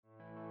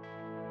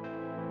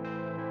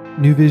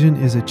New Vision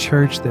is a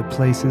church that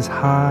places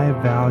high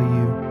value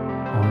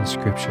on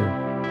Scripture.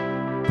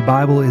 The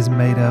Bible is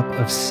made up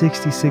of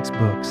 66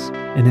 books,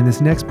 and in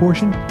this next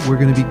portion, we're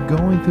going to be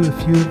going through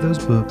a few of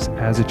those books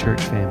as a church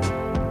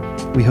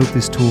family. We hope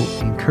this tool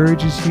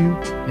encourages you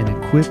and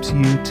equips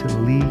you to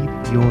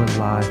lead your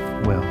life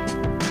well.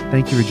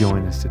 Thank you for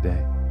joining us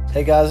today.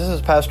 Hey guys, this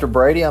is Pastor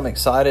Brady. I'm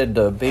excited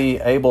to be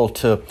able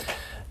to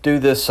do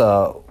this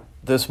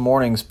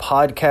morning's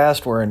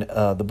podcast. We're in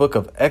the book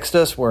of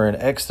Exodus. We're in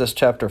Exodus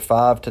chapter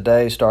 5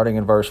 today, starting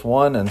in verse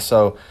 1. And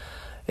so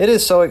it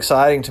is so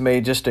exciting to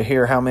me just to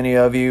hear how many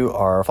of you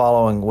are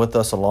following with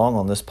us along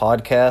on this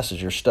podcast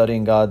as you're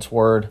studying God's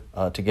Word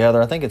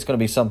together. I think it's going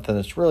to be something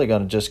that's really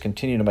going to just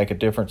continue to make a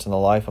difference in the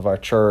life of our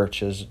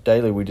church as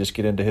daily we just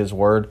get into His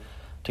Word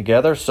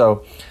together.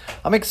 So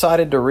I'm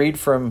excited to read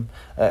from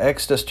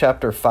Exodus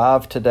chapter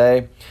 5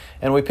 today.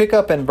 And we pick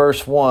up in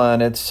verse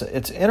 1. It's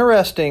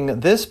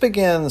interesting. This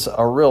begins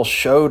a real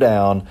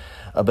showdown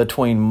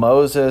between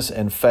Moses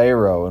and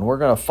Pharaoh. And we're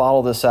going to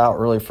follow this out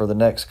really for the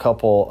next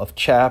couple of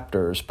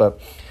chapters.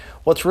 But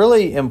what's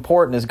really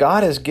important is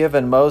God has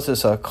given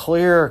Moses a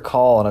clear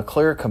call and a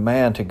clear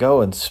command to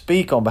go and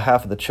speak on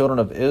behalf of the children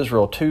of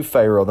Israel to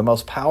Pharaoh, the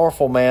most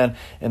powerful man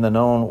in the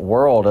known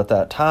world at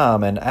that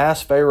time, and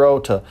ask Pharaoh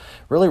to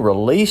really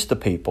release the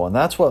people. And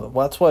that's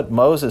what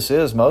Moses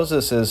is.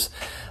 Moses is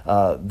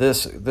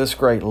this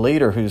great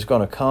leader who's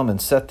going to come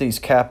and set these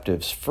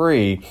captives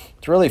free.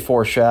 It's really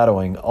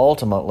foreshadowing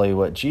ultimately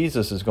what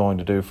Jesus is going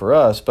to do for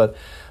us. But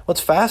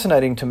what's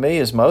fascinating to me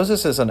is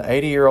Moses is an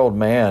 80-year-old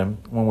man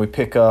when we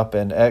pick up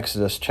in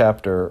Exodus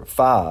chapter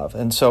 5.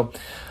 And so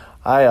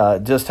I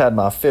just had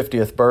my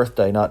 50th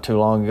birthday not too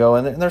long ago,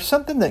 and there's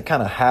something that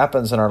kind of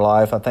happens in our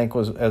life, I think,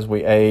 as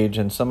we age,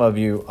 and some of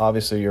you,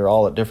 obviously, you're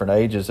all at different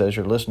ages as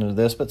you're listening to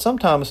this, but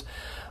sometimes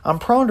I'm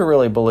prone to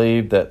really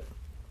believe that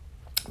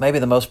maybe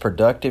the most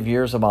productive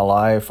years of my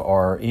life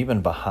are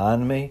even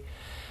behind me.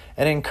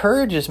 And it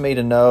encourages me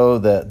to know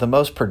that the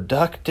most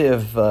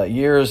productive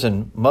years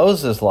in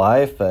Moses'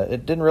 life,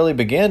 it didn't really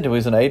begin until he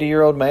was an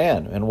 80-year-old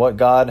man, and what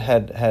God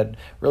had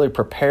really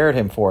prepared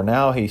him for.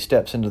 Now he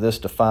steps into this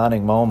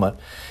defining moment.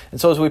 And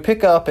so as we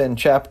pick up in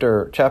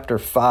chapter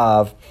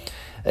 5,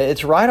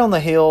 it's right on the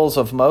heels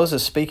of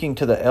Moses speaking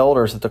to the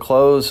elders at the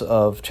close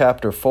of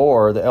chapter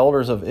 4, the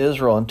elders of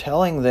Israel, and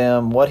telling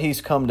them what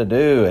he's come to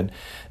do, and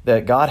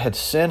that God had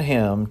sent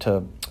him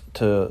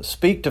to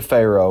speak to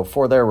Pharaoh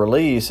for their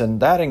release. And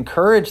that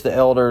encouraged the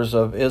elders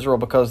of Israel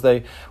because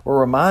they were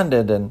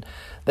reminded and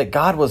that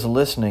God was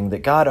listening,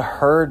 that God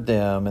heard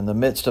them in the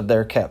midst of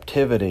their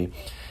captivity,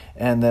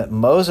 and that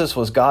Moses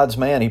was God's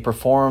man. He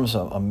performs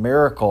a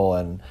miracle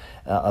and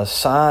a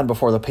sign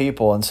before the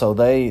people, and so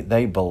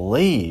they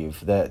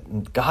believe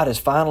that God has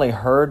finally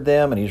heard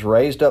them, and He's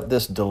raised up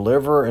this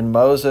deliverer in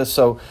Moses.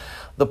 So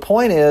the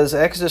point is,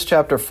 Exodus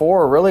chapter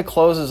 4 really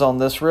closes on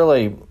this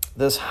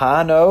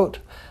high note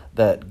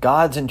that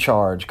God's in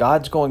charge.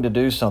 God's going to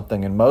do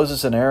something. And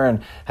Moses and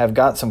Aaron have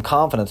got some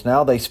confidence.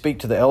 Now they speak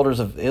to the elders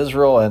of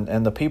Israel,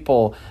 and the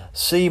people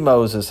see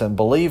Moses and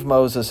believe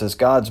Moses as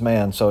God's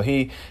man. So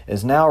he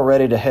is now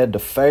ready to head to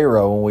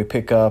Pharaoh when we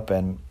pick up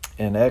in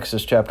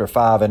Exodus chapter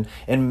 5.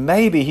 And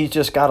maybe he's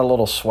just got a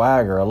little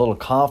swagger, a little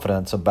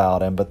confidence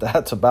about him, but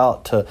that's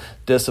about to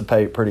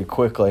dissipate pretty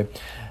quickly.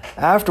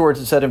 Afterwards,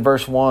 it said in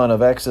verse 1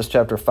 of Exodus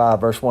chapter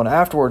 5, verse 1,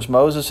 afterwards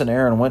Moses and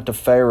Aaron went to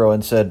Pharaoh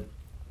and said,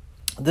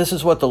 "This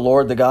is what the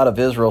Lord, the God of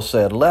Israel,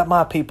 said, let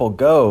my people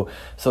go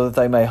so that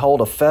they may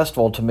hold a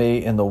festival to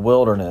me in the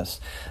wilderness."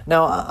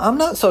 Now, I'm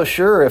not so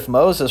sure if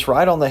Moses,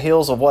 right on the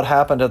heels of what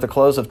happened at the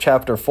close of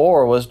chapter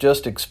 4, was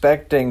just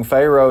expecting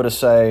Pharaoh to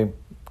say,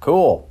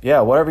 "Cool,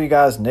 yeah, whatever you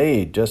guys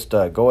need, just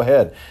go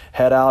ahead,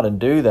 head out and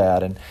do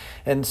that."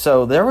 And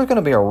so there was going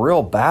to be a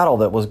real battle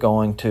that was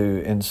going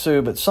to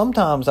ensue. But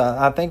sometimes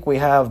I think we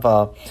have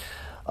a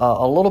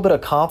little bit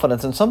of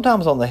confidence, and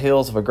sometimes on the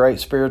heels of a great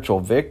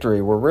spiritual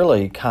victory, we're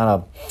really kind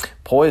of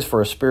poised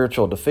for a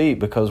spiritual defeat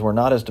because we're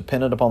not as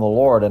dependent upon the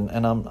Lord.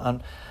 And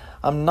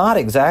I'm not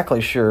exactly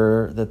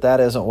sure that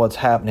isn't what's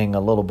happening a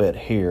little bit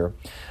here.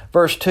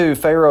 Verse 2,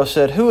 Pharaoh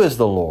said, "Who is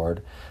the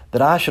Lord,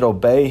 that I should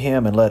obey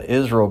Him and let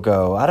Israel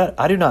go?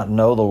 I do not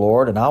know the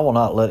Lord, and I will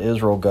not let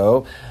Israel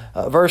go."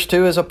 Verse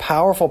 2 is a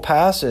powerful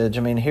passage.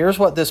 I mean, here's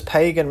what this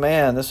pagan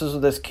man,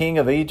 this king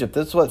of Egypt,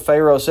 this is what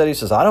Pharaoh said. He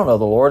says, "I don't know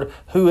the Lord.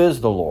 Who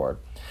is the Lord?"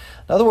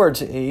 In other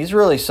words, he's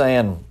really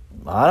saying,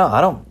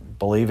 I don't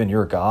believe in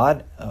your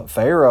God.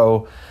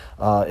 Pharaoh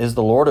is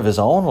the Lord of his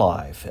own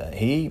life.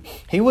 He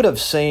would have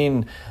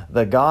seen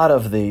the God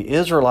of the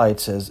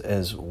Israelites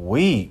as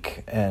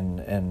weak,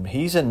 and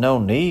he's in no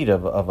need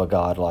of a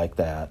God like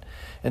that.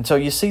 And so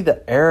you see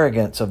the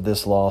arrogance of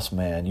this lost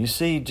man. You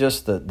see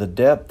just the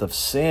depth of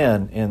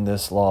sin in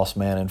this lost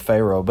man in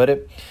Pharaoh. But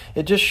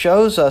it just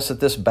shows us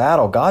that this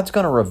battle, God's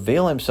going to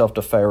reveal Himself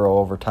to Pharaoh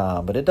over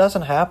time, but it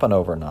doesn't happen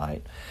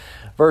overnight.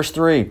 Verse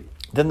 3,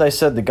 then they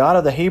said, "The God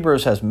of the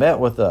Hebrews has met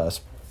with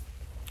us.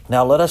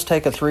 Now let us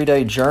take a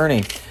 3-day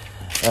journey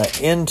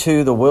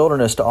into the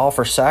wilderness to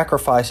offer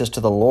sacrifices to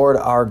the Lord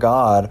our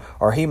God,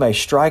 or he may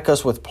strike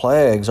us with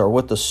plagues or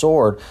with the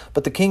sword.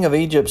 But the king of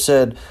Egypt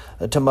said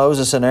to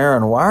Moses and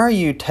Aaron, why are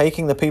you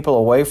taking the people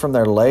away from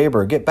their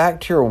labor? Get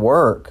back to your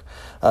work.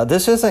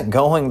 This isn't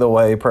going the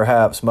way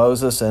perhaps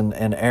Moses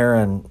and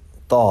Aaron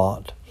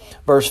thought.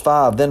 Verse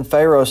 5, then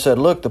Pharaoh said,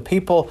 look, the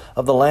people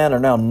of the land are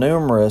now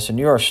numerous, and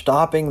you are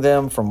stopping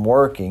them from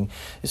working.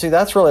 You see,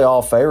 that's really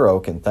all Pharaoh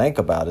can think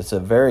about. It's a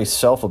very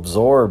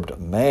self-absorbed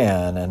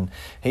man, and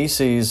he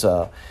sees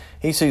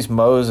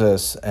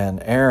Moses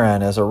and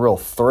Aaron as a real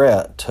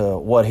threat to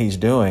what he's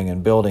doing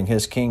and building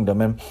his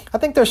kingdom. And I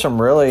think there's some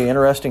really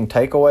interesting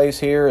takeaways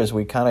here as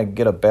we kind of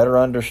get a better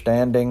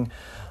understanding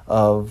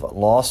of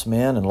lost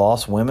men and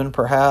lost women,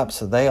 perhaps.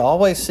 They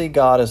always see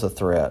God as a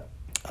threat.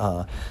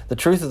 The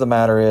truth of the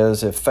matter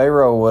is, if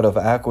Pharaoh would have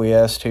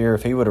acquiesced here,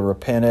 if he would have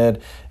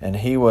repented and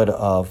he would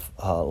have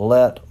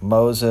let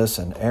Moses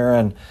and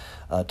Aaron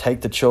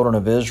take the children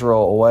of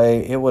Israel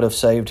away, it would have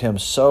saved him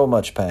so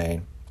much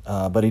pain,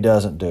 but he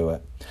doesn't do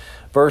it.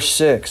 Verse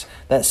 6,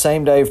 that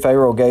same day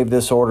Pharaoh gave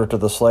this order to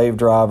the slave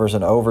drivers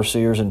and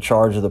overseers in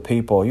charge of the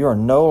people, you are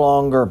no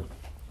longer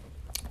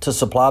to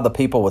supply the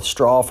people with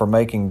straw for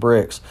making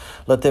bricks.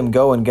 Let them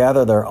go and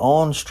gather their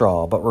own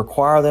straw, but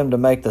require them to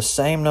make the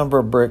same number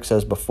of bricks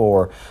as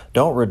before.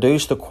 Don't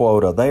reduce the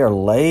quota. They are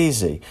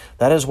lazy.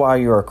 That is why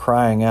you are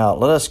crying out.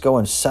 Let us go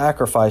and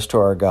sacrifice to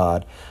our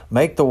God.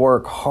 Make the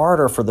work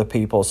harder for the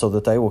people so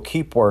that they will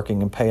keep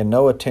working and pay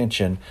no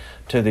attention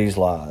to these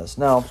lies.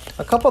 Now,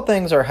 a couple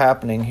things are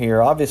happening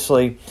here.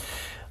 Obviously,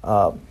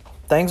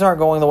 things aren't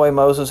going the way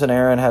Moses and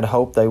Aaron had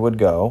hoped they would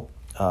go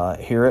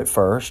here at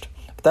first.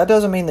 That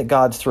doesn't mean that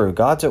God's through.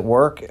 God's at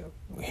work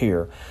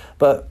here.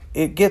 But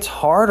it gets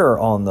harder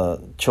on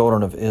the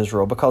children of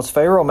Israel because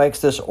Pharaoh makes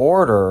this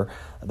order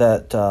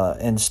that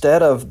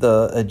instead of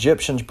the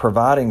Egyptians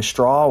providing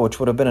straw, which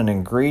would have been an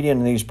ingredient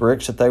in these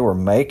bricks that they were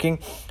making,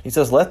 he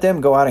says, let them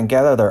go out and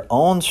gather their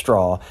own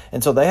straw.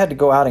 And so they had to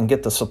go out and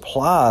get the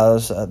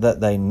supplies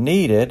that they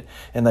needed,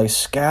 and they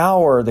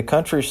scour the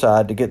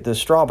countryside to get this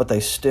straw, but they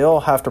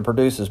still have to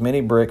produce as many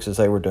bricks as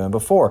they were doing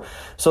before.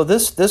 So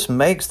this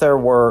makes their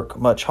work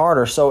much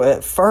harder. So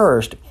at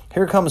first,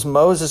 here comes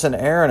Moses and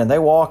Aaron, and they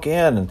walk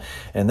in,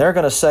 and they're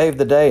going to save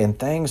the day, and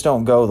things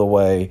don't go the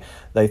way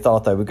they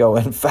thought they would go.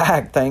 In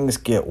fact, things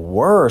get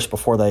worse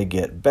before they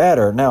get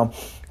better. Now,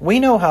 we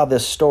know how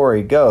this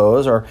story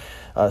goes, or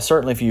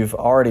certainly if you've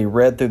already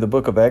read through the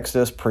book of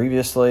Exodus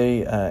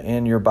previously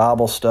in your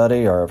Bible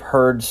study or have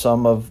heard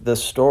some of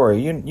this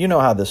story, you know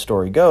how this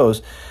story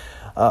goes.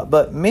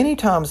 But many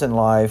times in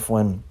life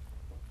when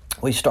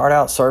we start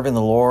out serving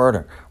the Lord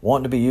or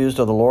wanting to be used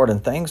of the Lord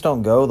and things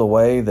don't go the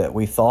way that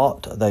we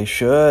thought they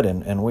should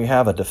and we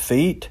have a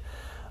defeat,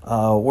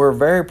 we're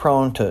very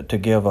prone to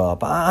give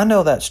up. I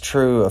know that's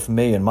true of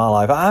me in my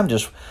life. I'm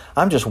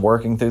just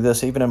working through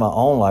this even in my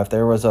own life.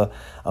 There was a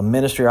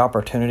ministry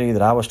opportunity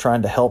that I was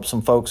trying to help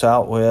some folks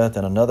out with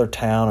in another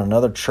town,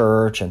 another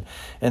church,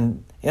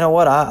 and you know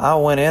what? I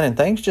went in and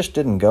things just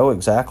didn't go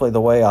exactly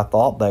the way I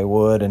thought they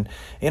would. And,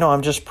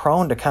 I'm just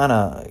prone to kind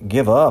of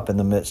give up in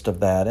the midst of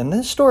that. And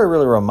this story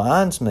really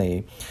reminds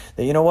me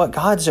that, you know what?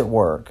 God's at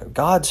work.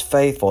 God's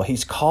faithful.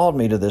 He's called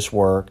me to this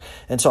work.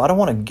 And so I don't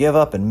want to give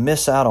up and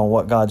miss out on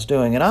what God's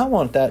doing. And I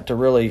want that to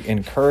really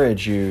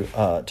encourage you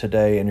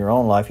today in your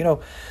own life.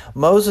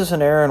 Moses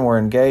and Aaron were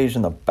engaged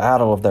in the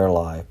battle of their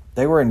life.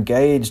 They were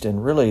engaged in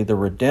really the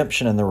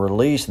redemption and the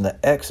release and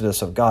the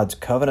exodus of God's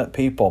covenant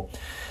people.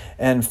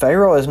 And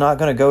Pharaoh is not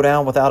going to go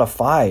down without a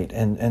fight.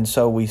 And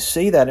so we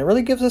see that. It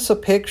really gives us a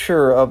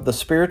picture of the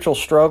spiritual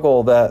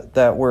struggle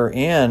that we're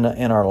in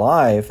our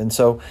life. And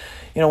so,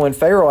 when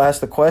Pharaoh asked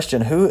the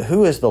question,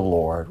 who is the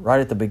Lord, right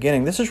at the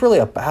beginning, this is really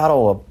a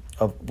battle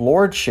of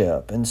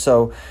lordship. And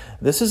so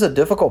this is a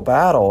difficult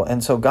battle.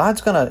 And so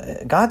God's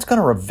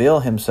gonna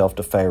reveal himself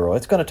to Pharaoh.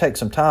 It's going to take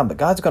some time, but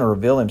God's going to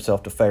reveal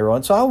himself to Pharaoh.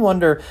 And so I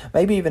wonder,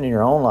 maybe even in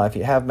your own life,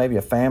 you have maybe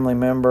a family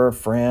member,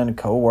 friend,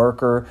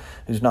 coworker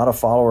who's not a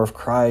follower of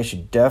Christ.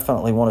 You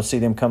definitely want to see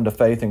them come to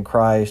faith in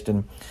Christ.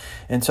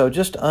 And so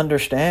just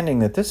understanding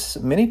that this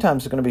many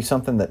times is going to be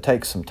something that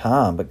takes some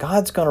time, but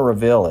God's going to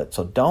reveal it.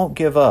 So don't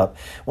give up.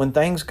 When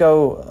things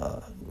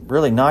go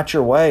really not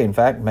your way, in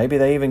fact, maybe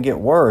they even get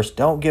worse,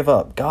 don't give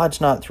up.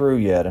 God's not through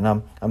yet. And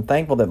I'm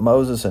thankful that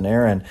Moses and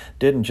Aaron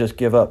didn't just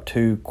give up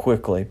too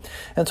quickly.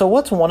 And so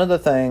what's one of the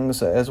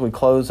things, as we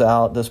close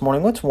out this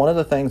morning, what's one of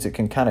the things that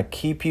can kind of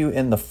keep you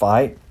in the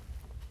fight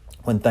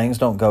when things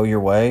don't go your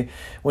way?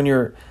 When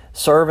you're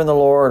serving the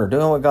Lord or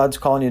doing what God's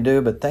calling you to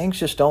do, but things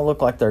just don't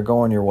look like they're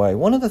going your way.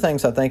 One of the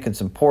things I think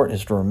is important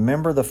is to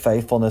remember the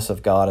faithfulness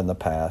of God in the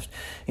past.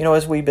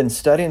 As we've been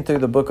studying through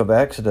the book of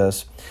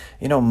Exodus,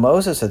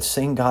 Moses had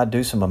seen God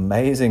do some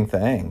amazing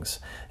things.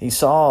 He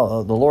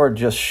saw the Lord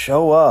just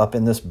show up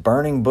in this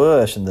burning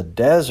bush in the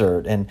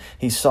desert, and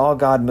he saw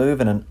God move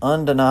in an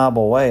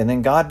undeniable way. And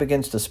then God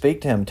begins to speak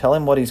to him, tell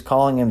him what he's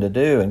calling him to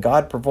do. And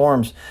God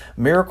performs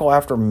miracle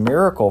after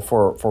miracle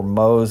for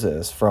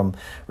Moses, from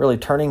really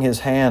turning his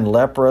hand man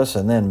leprous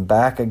and then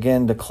back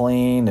again to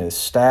clean. His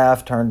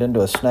staff turned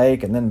into a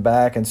snake and then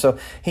back. And so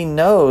he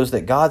knows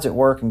that God's at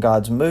work and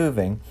God's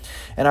moving.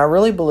 And I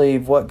really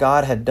believe what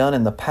God had done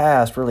in the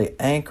past really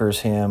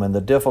anchors him in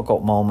the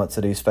difficult moments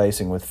that he's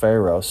facing with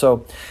Pharaoh.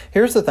 So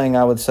here's the thing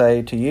I would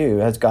say to you.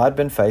 Has God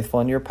been faithful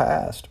in your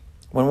past?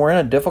 When we're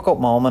in a difficult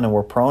moment and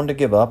we're prone to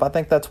give up, I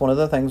think that's one of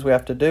the things we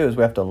have to do is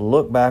we have to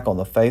look back on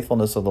the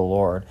faithfulness of the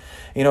Lord.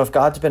 You know, if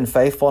God's been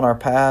faithful in our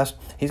past,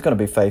 he's going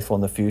to be faithful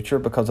in the future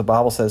because the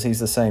Bible says he's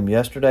the same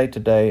yesterday,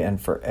 today,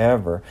 and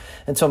forever.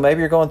 And so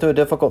maybe you're going through a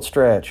difficult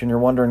stretch and you're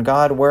wondering,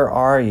 God, where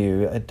are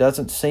you? It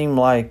doesn't seem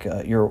like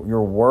you're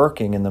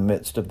working in the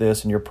midst of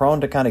this, and you're prone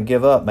to kind of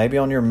give up, maybe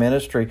on your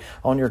ministry,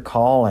 on your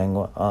calling,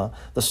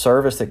 the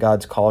service that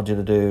God's called you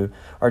to do,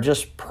 or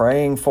just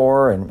praying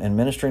for and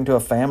ministering to a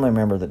family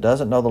member that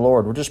doesn't know the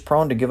Lord. We're just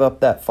prone to give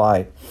up that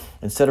fight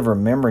instead of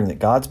remembering that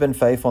God's been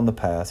faithful in the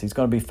past. He's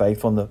going to be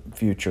faithful in the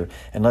future,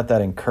 and let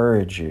that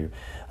encourage you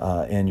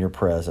in your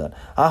present.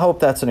 I hope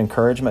that's an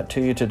encouragement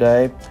to you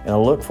today, and I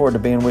look forward to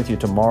being with you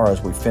tomorrow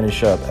as we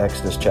finish up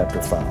Exodus chapter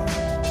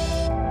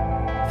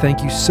 5.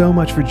 Thank you so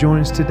much for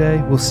joining us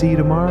today. We'll see you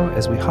tomorrow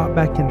as we hop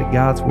back into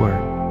God's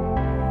Word.